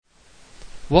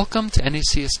Welcome to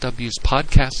NACSW's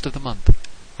Podcast of the Month.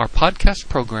 Our podcast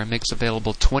program makes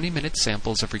available 20-minute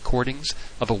samples of recordings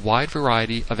of a wide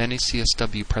variety of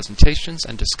NACSW presentations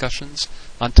and discussions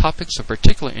on topics of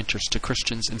particular interest to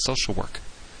Christians in social work.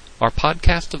 Our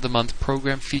Podcast of the Month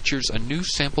program features a new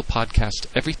sample podcast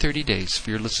every 30 days for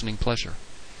your listening pleasure.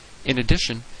 In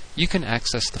addition, you can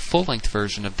access the full-length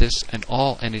version of this and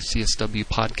all NACSW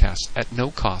podcasts at no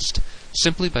cost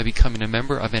simply by becoming a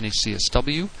member of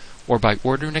NACSW or by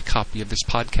ordering a copy of this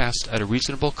podcast at a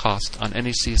reasonable cost on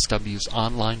NACSW's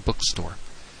online bookstore.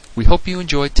 We hope you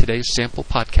enjoyed today's sample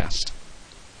podcast.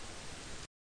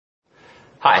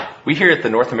 Hi, we here at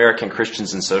the North American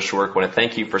Christians in Social Work want to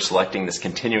thank you for selecting this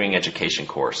continuing education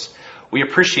course. We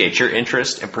appreciate your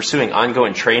interest in pursuing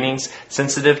ongoing trainings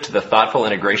sensitive to the thoughtful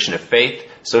integration of faith,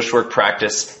 social work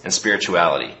practice, and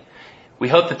spirituality. We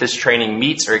hope that this training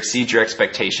meets or exceeds your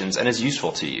expectations and is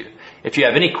useful to you. If you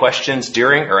have any questions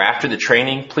during or after the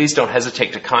training, please don't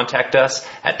hesitate to contact us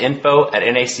at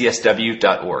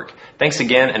info@nacsw.org. Thanks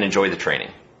again and enjoy the training.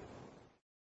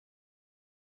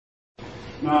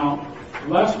 Now,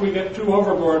 lest we get too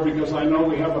overboard, because I know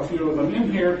we have a few of them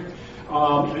in here,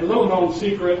 a little known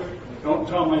secret, don't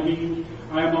tell my dean,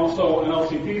 I am also an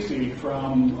LCPC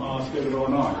from state of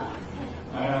Illinois.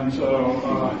 And so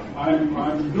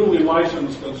I'm duly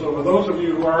licensed, and so for those of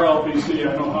you who are LPC,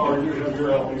 I know Howard, you have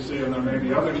your LPC, and there may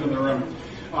be others in the room,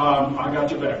 I got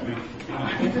your back, man.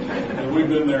 And we've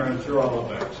been there and through all of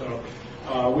that. So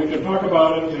we can talk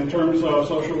about it in terms of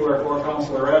social work or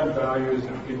counselor ed values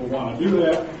if people want to do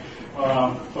that.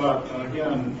 But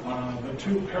again, the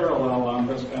two parallel on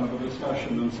this kind of a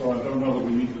discussion, and so I don't know that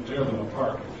we need to tear them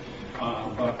apart.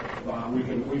 But we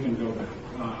can go there.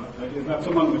 That's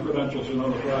among the credentials, you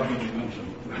know, that Rob didn't mention,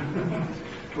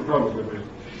 for probably reasons.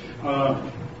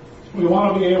 We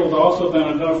want to be able to also then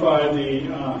identify the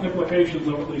implications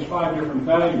of at least 5 different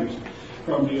values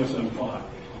from DSM-5.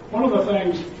 One of the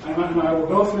things, and I will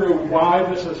go through why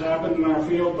this has happened in our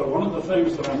field, but one of the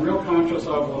things that I'm real conscious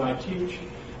of when I teach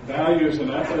values and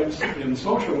ethics in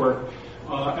social work,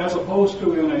 as opposed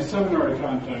to in a seminary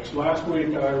context. Last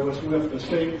week I was with the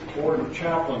State Board of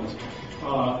Chaplains,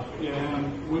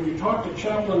 and when you talk to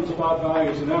chaplains about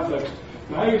values and ethics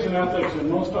in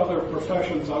most other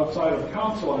professions outside of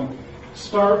counseling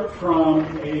start from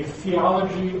a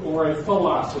theology or a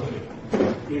philosophy.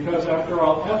 Because after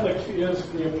all, ethics is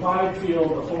the applied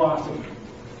field of philosophy.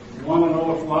 You want to know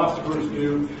what philosophers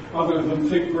do other than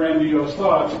think grandiose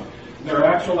thoughts, their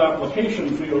actual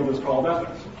application field is called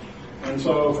ethics. And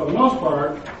so, for the most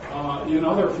part, in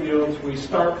other fields, we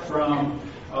start from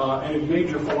a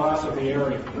major philosophy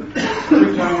area.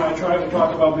 Every time I try to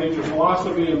talk about major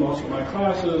philosophy in most of my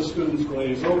classes, students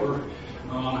glaze over,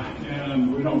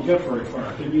 and we don't get very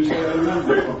far. Can you say amen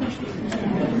for my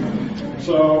students?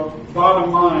 So,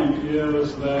 bottom line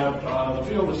is that the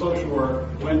field of social work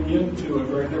went into a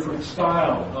very different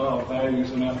style of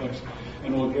values and ethics,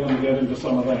 and we'll again get into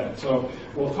some of that. So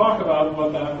we'll talk about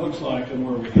what that looks like and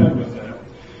where we head with that.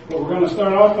 What we're going to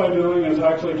start off by doing is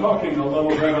actually talking a little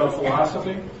bit of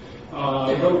philosophy,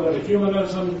 a little bit of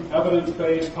humanism,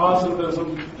 evidence-based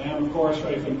positivism, and of course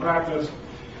faith and practice.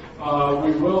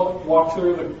 We will walk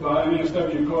through the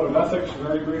NASW Code of Ethics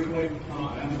very briefly,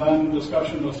 and then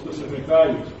discussion of specific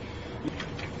values.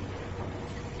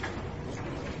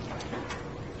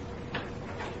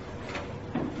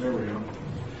 There we go.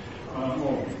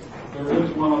 There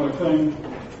is one other thing.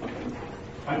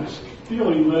 I'm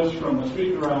stealing this from the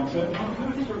speaker on set.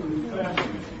 That's certainly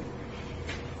fascinating.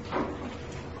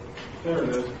 There it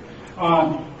is.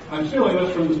 I'm stealing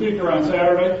this from the speaker on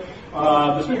Saturday.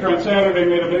 The speaker on Saturday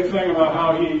made a big thing about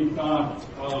how he,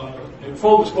 in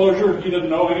full disclosure, he didn't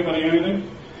know anything.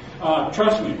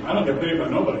 Trust me, I don't get paid by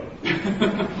nobody.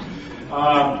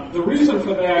 The reason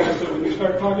for that is that when you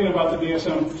start talking about the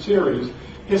DSM series,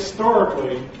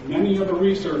 historically, many of the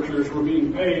researchers were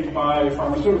being paid by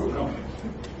pharmaceutical companies.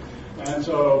 And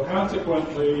so,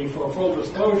 consequently, for full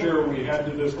disclosure, we had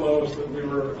to disclose that we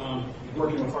were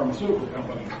working with pharmaceutical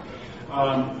companies.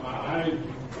 I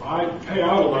pay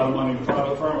out a lot of money to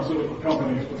pharmaceutical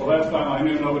companies, but the last time I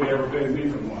knew nobody ever paid me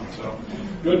from one. So,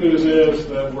 good news is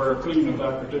that we're clean of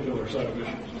that particular set of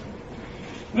issues.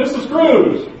 Mrs.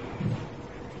 Cruz!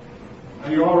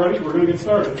 Are you all ready? We're going to get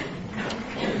started.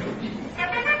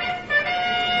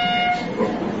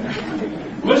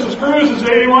 Mrs. Cruz is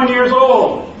 81 years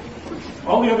old.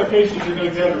 All the other cases you're going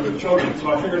to get are with children,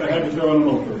 so I figured I had to throw in a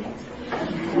little first.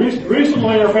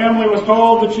 Recently, her family was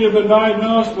told that she had been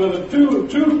diagnosed with a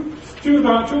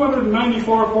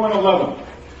 294.11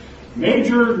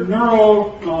 major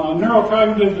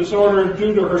neurocognitive disorder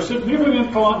due to her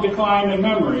significant decline in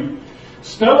memory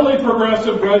steadily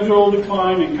progressive gradual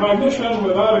decline in cognition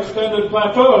without extended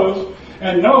plateaus,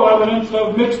 and no evidence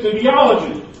of mixed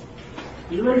etiology.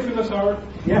 Are you ready for this, Howard?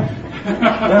 Yeah.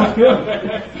 That's good.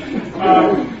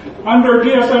 Under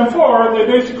DSM-4, they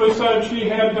basically said she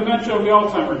had dementia of the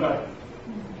Alzheimer type.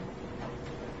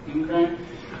 Okay?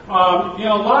 In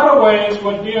a lot of ways,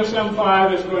 what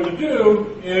DSM-5 is going to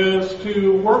do is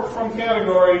to work from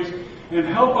categories and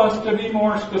help us to be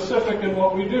more specific in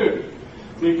what we do.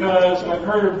 Because I've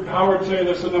heard Howard say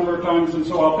this a number of times, and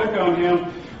so I'll pick on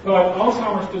him, but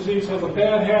Alzheimer's disease has a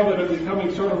bad habit of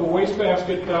becoming sort of a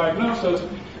wastebasket diagnosis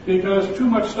because too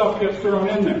much stuff gets thrown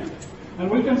in there. And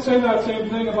we can say that same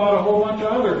thing about a whole bunch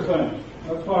of other things.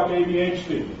 Let's talk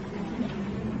ADHD.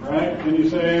 Right? Can you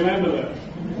say amen to that?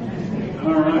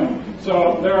 All right.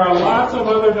 So there are lots of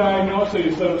other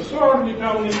diagnoses that have sort of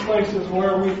become these places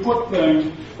where we put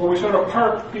things, where we sort of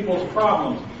park people's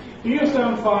problems.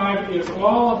 DSM-5 is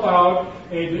all about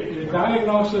a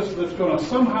diagnosis that's going to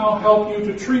somehow help you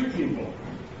to treat people.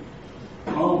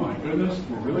 Oh my goodness,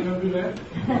 we're really going to do that?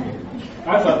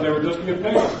 I thought they were just to get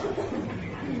paid.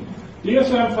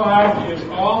 DSM-5 is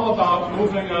all about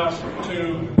moving us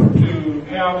to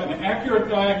have an accurate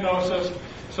diagnosis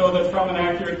so that from an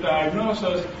accurate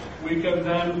diagnosis we can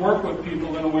then work with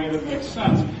people in a way that makes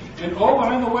sense. And oh,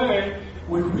 by the way,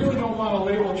 we really don't want to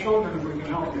label children if we can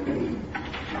help them.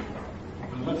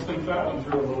 And let's think that one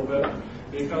through a little bit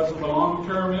because of the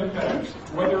long-term impacts,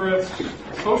 whether it's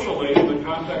socially in the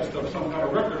context of some kind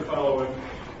of record following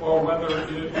or whether it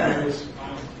is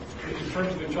in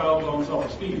terms of the child's own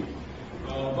self-esteem.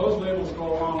 Those labels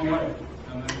go a long way.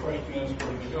 And the question is,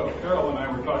 where do they go? Carol and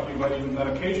I were talking about even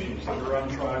medications that are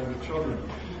untried with children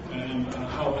and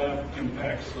how that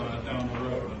impacts down the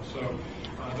road. And so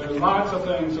there's lots of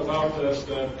things about this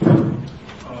that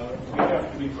we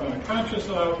have to be kind of conscious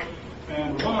of.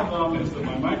 And one of them is that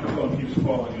my microphone keeps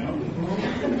falling out.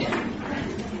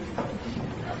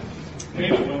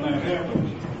 Hate it when that happens.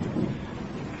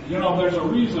 You know, there's a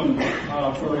reason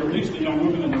for at least the young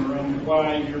women in the room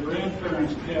why your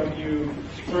grandparents have you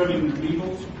spreading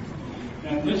needles.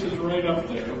 And this is right up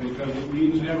there because it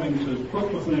means having to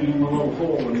put the thing in a little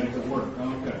hole and make it work.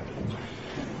 Okay.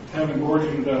 Having bored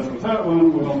you to death with that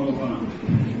one, we'll move on.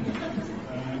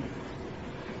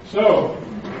 So,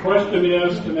 the question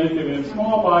is to make it in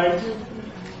small bites.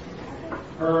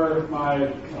 Per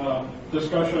my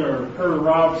discussion, or per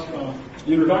Rob's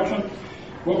introduction,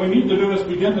 what we need to do is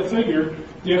begin to figure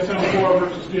DSM-4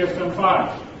 versus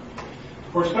DSM-5.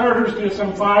 For starters,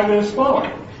 DSM-5 is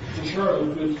smaller.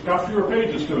 It's got fewer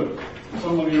pages to it.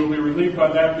 Some of you will be relieved by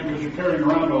that because you're carrying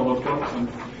around all those books.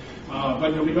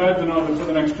 But you'll be glad to know that for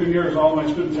the next 2 years, all my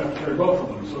students have to carry both of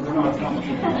them, so they're not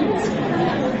accomplishing.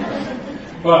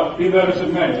 But be that as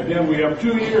it may, again, we have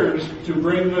 2 years to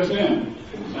bring this in,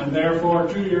 and therefore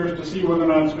 2 years to see whether or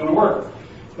not it's going to work.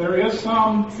 There is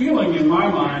some feeling in my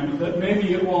mind that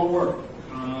maybe it won't work.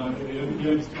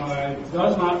 It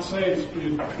does not say, it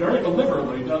very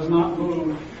deliberately does not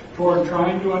move toward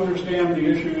trying to understand the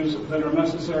issues that are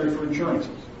necessary for insurances,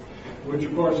 which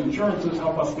of course insurances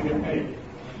help us to get paid.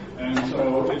 And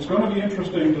so it's going to be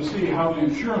interesting to see how the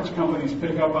insurance companies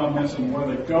pick up on this and where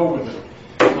they go with it.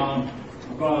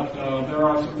 But there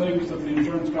are some things that the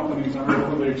insurance companies aren't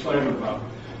really excited about.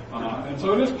 And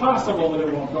so it is possible that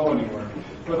it won't go anywhere.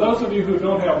 For those of you who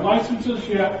don't have licenses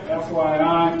yet,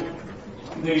 FYI,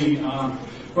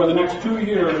 for the next 2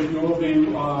 years, you will be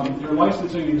your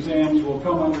licensing exams will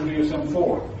come under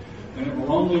DSM-4, and it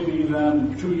will only be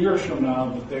then 2 years from now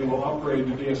that they will upgrade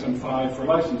to DSM-5 for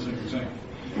licensing exams.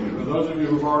 For those of you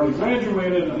who have already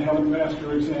graduated and haven't passed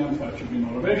your exams, that should be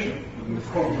motivation. And the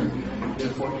forward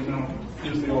is what you know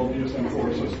is the old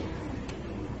DSM-4 system.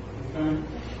 Okay.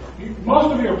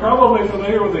 Most of you are probably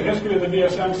familiar with the history of the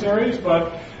DSM series,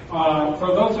 but for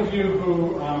those of you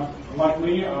who, like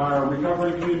me, are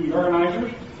recovering community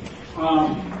organizers,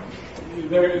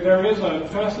 there is a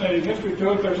fascinating history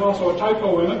to it. There's also a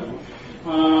typo in it.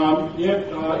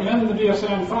 In the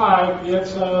DSM-5, it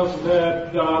says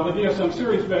that the DSM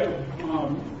series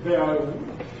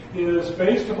is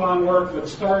based upon work that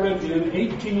started in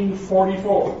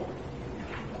 1844.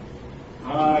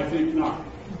 I think not.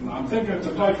 I'm thinking it's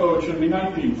a typo. It should be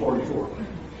 1944.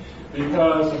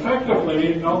 Because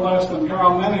effectively, no less than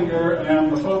Carl Menninger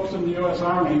and the folks in the U.S.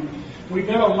 Army, we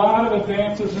get a lot of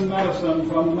advances in medicine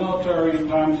from the military in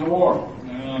times of war.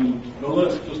 And the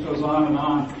list just goes on and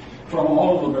on from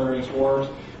all the various wars.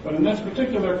 But in this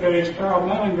particular case, Carl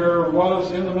Menninger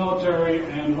was in the military,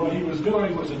 and what he was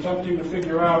doing was attempting to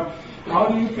figure out how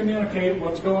do you communicate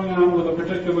what's going on with a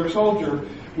particular soldier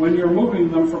when you're moving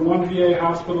them from one VA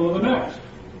hospital to the next.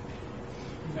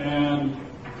 And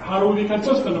how do we be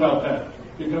consistent about that?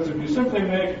 Because if you simply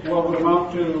make what would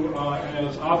amount to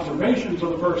as observations of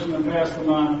the person and pass them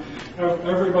on,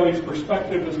 everybody's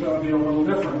perspective is going to be a little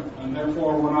different, and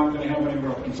therefore we're not going to have any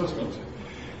real consistency.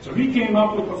 So he came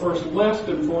up with the first list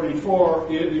in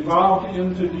 44. It evolved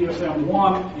into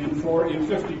DSM-1 in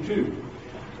 52.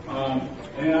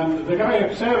 And the guy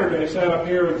at Saturday sat up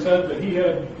here and said that he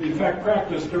had, in fact,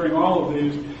 practiced during all of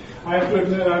these. I have to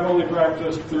admit I've only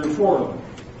practiced through 4 of them.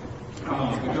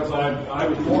 Because I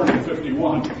was born in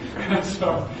 51,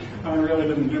 so I really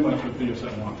didn't do much with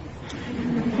DSM-1.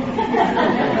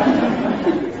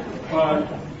 But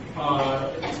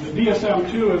the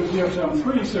DSM-2 and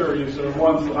DSM-3 series are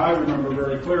ones that I remember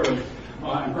very clearly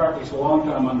and practiced a long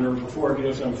time under before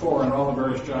DSM-4 and all the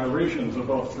various gyrations of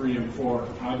both 3 and 4.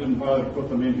 I didn't bother to put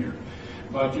them in here,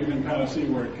 but you can kind of see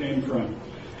where it came from.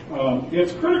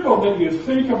 It's critical that you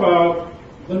think about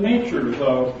the nature,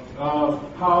 though, of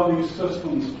how these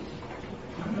systems,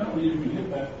 you can hit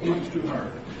that much too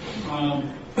hard,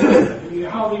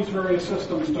 how these various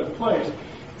systems took place.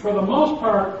 For the most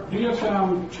part,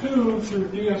 DSM-2 through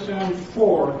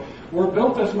DSM-4 were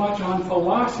built as much on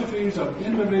philosophies of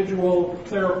individual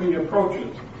therapy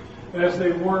approaches as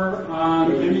they were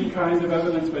on any kind of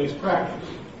evidence-based practice.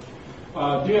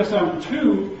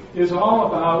 DSM-2 is all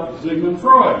about Sigmund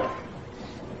Freud.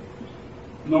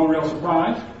 No real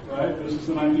surprise, right? This is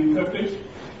the 1950s.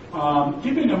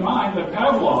 Keeping in mind that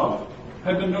Pavlov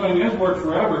had been doing his work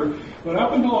forever, but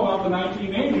up until about the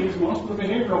 1980s, most of the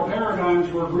behavioral paradigms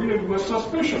were greeted with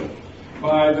suspicion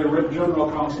by the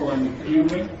general counseling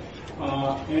community.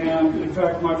 And in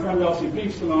fact, my friend Elsie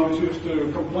Peaston always used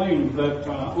to complain that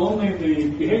only the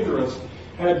behaviorists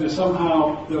had to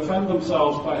somehow defend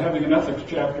themselves by having an ethics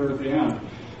chapter at the end.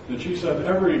 That she said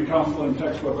every counseling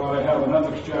textbook ought to have an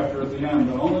ethics chapter at the end,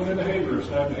 but only the behaviorists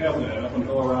had to have that up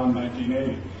until around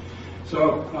 1980.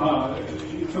 So,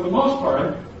 for the most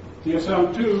part,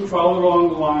 DSM-2 followed along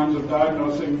the lines of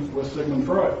diagnosing with Sigmund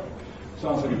Freud.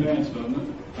 Sounds like a dance, doesn't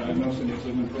it? Diagnosing with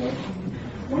Sigmund Freud.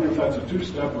 I wonder if that's a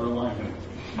 2-step or a line dance.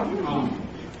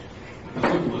 The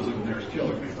symbolism in there is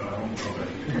killing me, but I won't go there.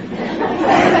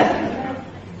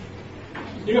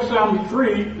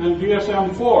 DSM-3 and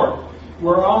DSM-4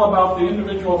 were all about the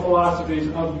individual philosophies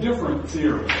of different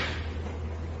theories.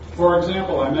 For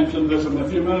example, I mentioned this a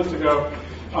few minutes ago,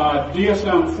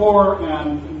 DSM-4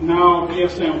 and now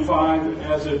DSM-5,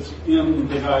 as it's in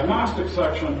the diagnostic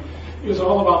section, is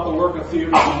all about the work of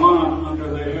Theodore Milan under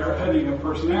the heading of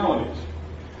personalities.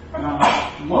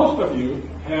 Now, most of you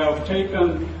have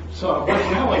taken some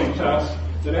personality tests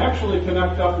that actually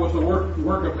connect up with the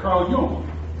work of Carl Jung.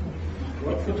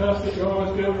 What's the test that you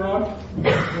always give, Rob?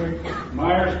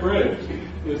 Myers-Briggs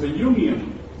is a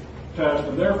Jungian test,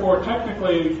 and therefore,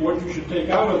 technically, what you should take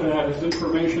out of that is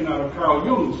information out of Carl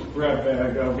Jung's grab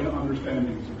bag of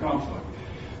understandings of counseling.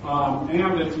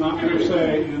 And it's not per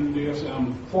se in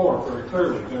DSM-4 very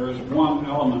clearly. There is one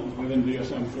element within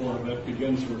DSM-4 that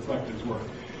begins to reflect his work.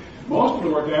 Most of the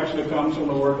work actually comes from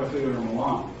the work of Theodore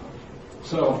Milan.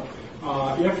 So,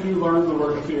 if you learn the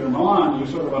work of Theodore Milan, you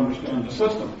sort of understand the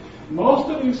system. Most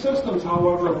of these systems,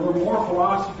 however, were more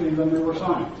philosophy than they were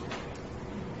science.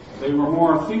 They were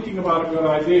more thinking about a good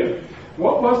idea.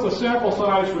 What was the sample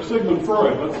size for Sigmund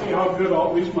Freud? Let's see how good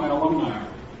at least my alumni are.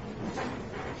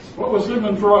 What was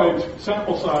Sigmund Freud's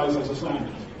sample size as a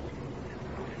scientist?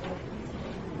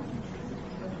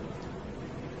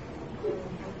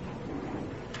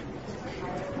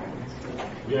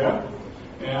 Yeah?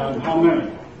 And how many?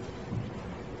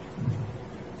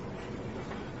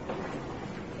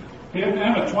 He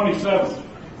had a 27.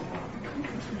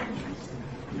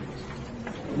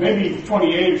 Maybe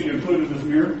 28 if you included his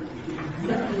mirror.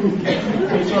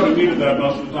 He sort of needed that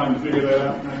most of the time to figure that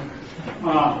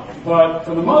out. But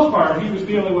for the most part, he was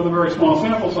dealing with a very small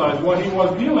sample size. What he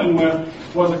was dealing with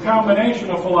was a combination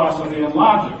of philosophy and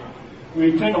logic.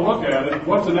 We take a look at it.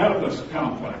 What's an Oedipus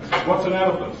complex? What's an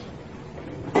Oedipus?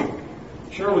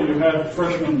 Surely you had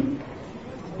freshman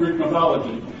Greek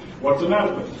mythology. What's an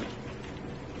Oedipus?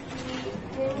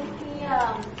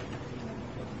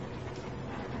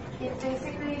 It's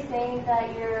basically saying that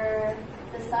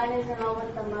the son is in love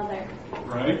with the mother.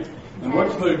 Right. And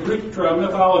what's the Greek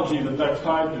mythology that that's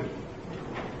tied to?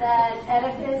 That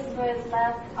Oedipus was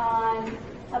left on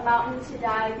a mountain to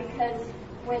die because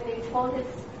when they told his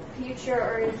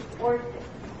future or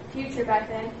future back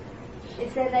then,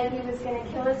 it said that he was going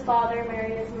to kill his father,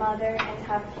 marry his mother, and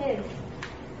have kids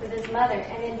with his mother.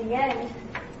 And in the end,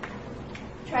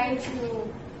 trying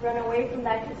to run away from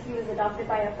that because he was adopted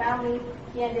by a family,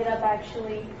 he ended up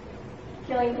actually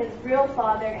killing his real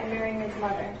father and marrying his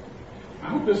mother. I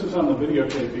hope this is on the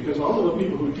videotape because all of the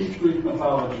people who teach Greek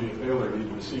mythology at Baylor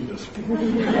need to see this.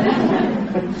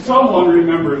 Someone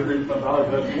remembers Greek mythology.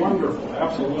 That's wonderful.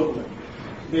 Absolutely.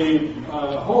 The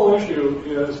whole issue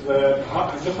is that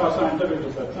just how scientific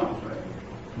does that sound, right?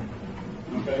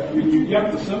 Okay. I mean, you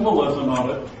get the symbolism of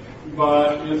it,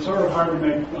 but it's sort of hard to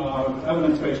make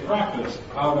evidence-based practice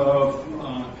out of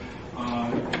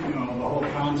the whole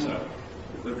concept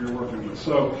that you're working with.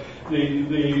 So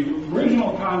the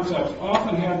original concepts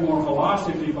often had more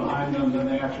philosophy behind them than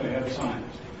they actually had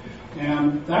science.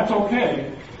 And that's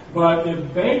okay, but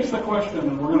it begs the question,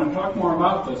 and we're going to talk more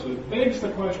about this, it begs the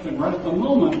question, right at the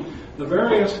moment, the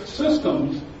various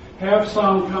systems have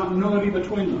some continuity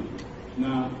between them.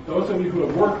 Now, those of you who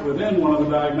have worked within one of the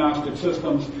diagnostic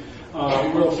systems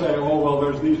will say, oh, well,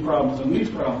 there's these problems and these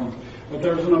problems. But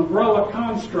there's an umbrella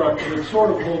construct that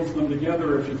sort of holds them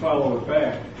together if you follow it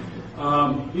back.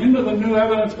 Into the new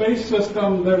evidence-based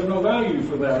system, there's no value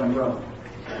for that umbrella.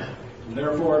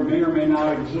 Therefore, it may or may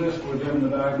not exist within the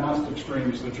diagnostic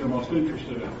streams that you're most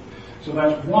interested in. So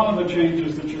that's one of the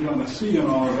changes that you're going to see in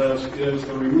all of this is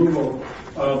the removal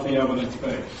of the evidence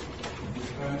base.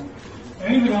 Okay?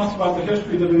 Anything else about the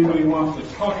history that anybody wants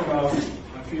to talk about?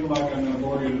 I feel like I'm going to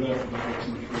bore you to death with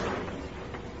this.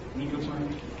 Any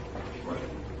concerns?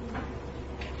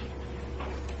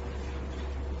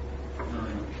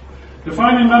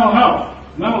 Defining mental health,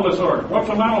 mental disorder. What's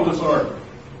a mental disorder?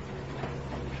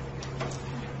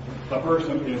 The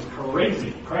person is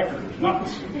crazy, crackers,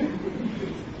 nuts.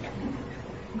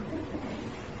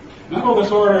 Mental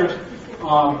disorders,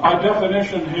 by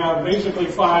definition, have basically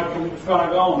five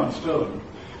elements to them.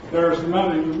 There's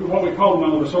what we call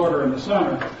mental disorder in the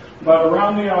center, but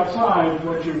around the outside,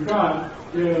 what you've got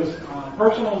is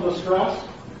personal distress.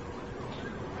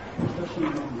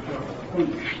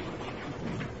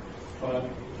 But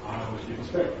I always keep it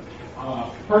straight.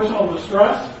 Personal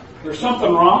distress, there's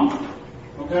something wrong,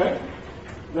 okay?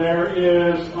 There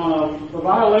is the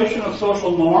violation of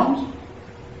social norms.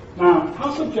 Now,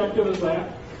 how subjective is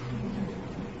that?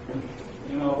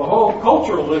 The whole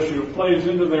cultural issue plays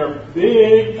into there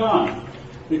big time,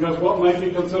 because what might be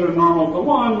considered normal to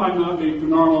one might not be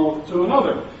normal to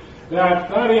another.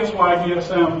 That is why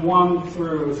DSM 1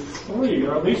 through 3,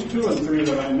 or at least 2 and 3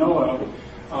 that I know of,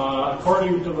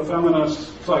 according to the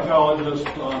feminist psychologists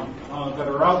that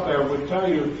are out there, would tell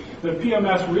you that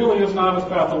PMS really is not as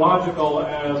pathological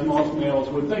as most males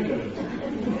would think it is.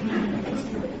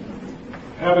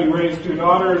 Having raised 2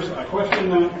 daughters, I question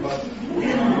that, but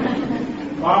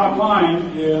bottom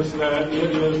line is that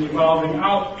it is evolving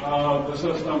out of the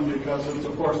system because it's,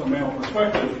 of course, a male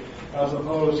perspective as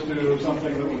opposed to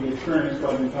something that would be experienced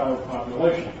by the entire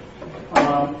population.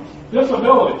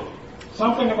 Disability.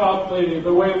 Something about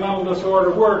the way mental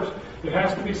disorder works, it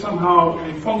has to be somehow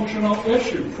a functional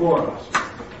issue for us.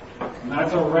 And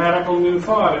that's a radical new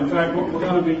thought. In fact, what we're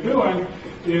going to be doing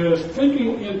is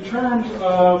thinking in terms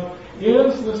of,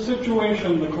 is the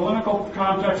situation, the clinical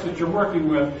context that you're working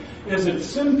with, is it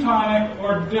symptomatic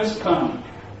or dystonic?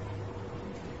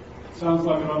 Sounds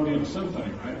like it ought to be in a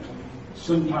symphony, right?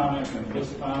 Symptomatic and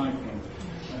dystonic.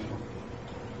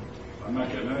 I'm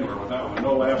not getting anywhere with that one.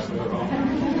 No laughs there at all.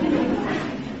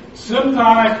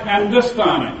 Symptomatic and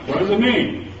dystonic. What does it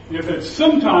mean? If it's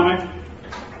symptomatic,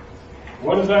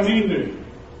 what does that mean to you?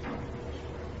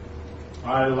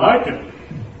 I like it.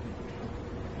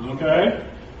 Okay?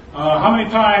 How many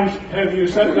times have you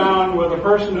sat down with a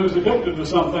person who's addicted to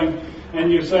something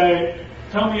and you say,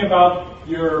 tell me about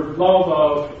your love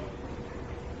of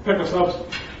pick a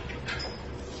substance?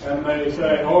 And they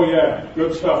say, oh yeah,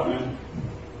 good stuff, man.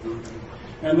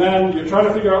 And then you try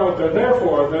to figure out what they're there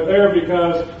for. They're there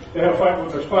because they have a fight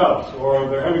with their spouse, or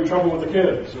they're having trouble with the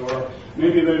kids, or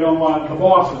maybe they don't want the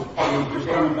bosses just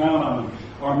coming down on them,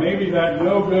 or maybe that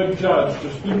no good judge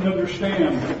just didn't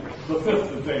understand the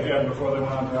fifth that they had before they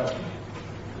went on trial.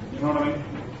 You know what I mean?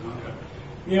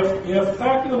 Okay. If the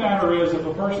fact of the matter is, if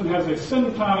a person has a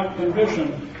symptomatic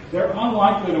condition, they're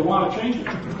unlikely to want to change it.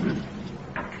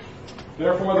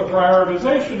 Therefore, the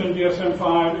prioritization in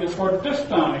DSM-5 is for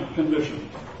dystonic conditions.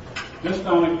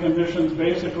 Dystonic conditions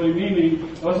basically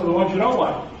meaning those are the ones you don't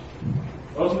like.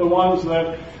 Those are the ones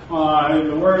that, in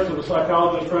the words of a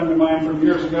psychologist friend of mine from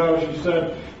years ago, she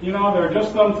said, there are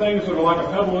just some things that are like a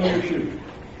pebble in your shoe.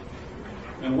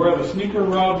 And where the sneaker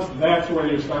rubs, that's where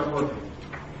you start working.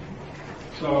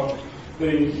 So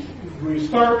we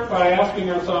start by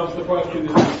asking ourselves the question,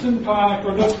 is it symptomatic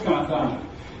or dystonic?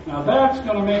 Now that's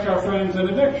going to make our friends in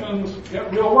addictions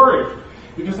get real worried,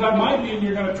 because that might mean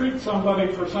you're going to treat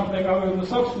somebody for something other than the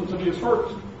substance abuse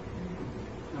first.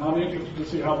 And I'll be interested to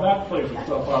see how that plays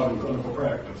itself out in clinical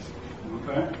practice.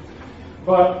 Okay?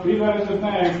 But be that as it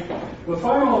may, the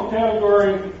final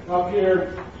category up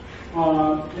here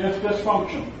is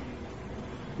dysfunction.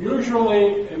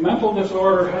 Usually, a mental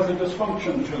disorder has a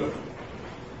dysfunction to it.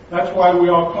 That's why we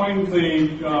all coined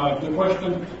the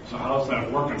question, so how's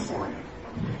that working for you?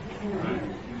 Right?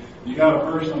 You got a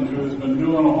person who's been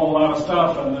doing a whole lot of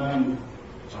stuff, and then,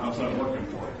 so how's that working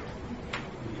for you?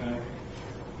 Okay?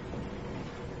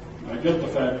 I get the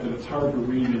fact that it's hard to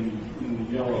read in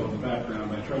the yellow in the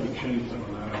background. I tried to change some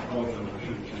of that. I apologize. I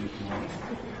should have changed some of it.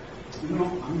 I'm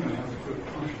going to have to quit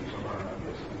pushing so hard on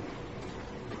this thing.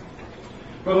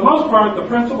 For the most part, the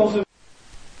principles of...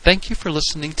 Thank you for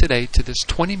listening today to this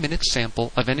 20-minute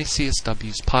sample of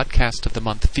NACSW's Podcast of the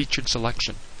Month featured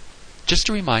selection. Just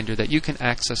a reminder that you can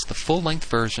access the full-length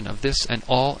version of this and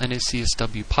all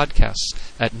NACSW podcasts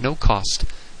at no cost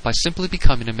by simply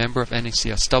becoming a member of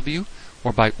NACSW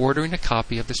or by ordering a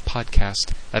copy of this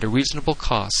podcast at a reasonable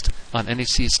cost on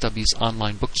NACSW's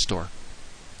online bookstore.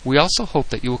 We also hope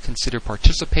that you will consider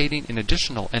participating in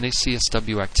additional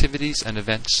NACSW activities and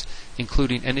events,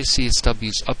 including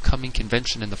NACSW's upcoming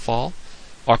convention in the fall,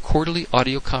 our quarterly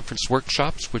audio conference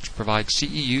workshops, which provide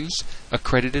CEUs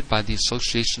accredited by the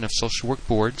Association of Social Work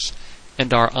Boards,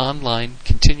 and our online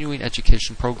continuing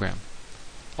education program.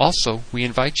 Also, we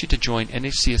invite you to join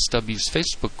NACSW's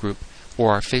Facebook group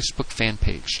or our Facebook fan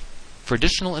page. For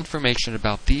additional information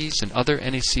about these and other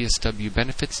NACSW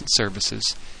benefits and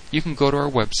services, you can go to our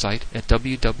website at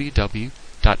www.nacsw.org.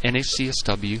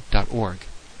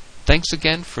 Thanks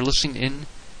again for listening in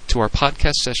to our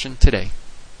podcast session today.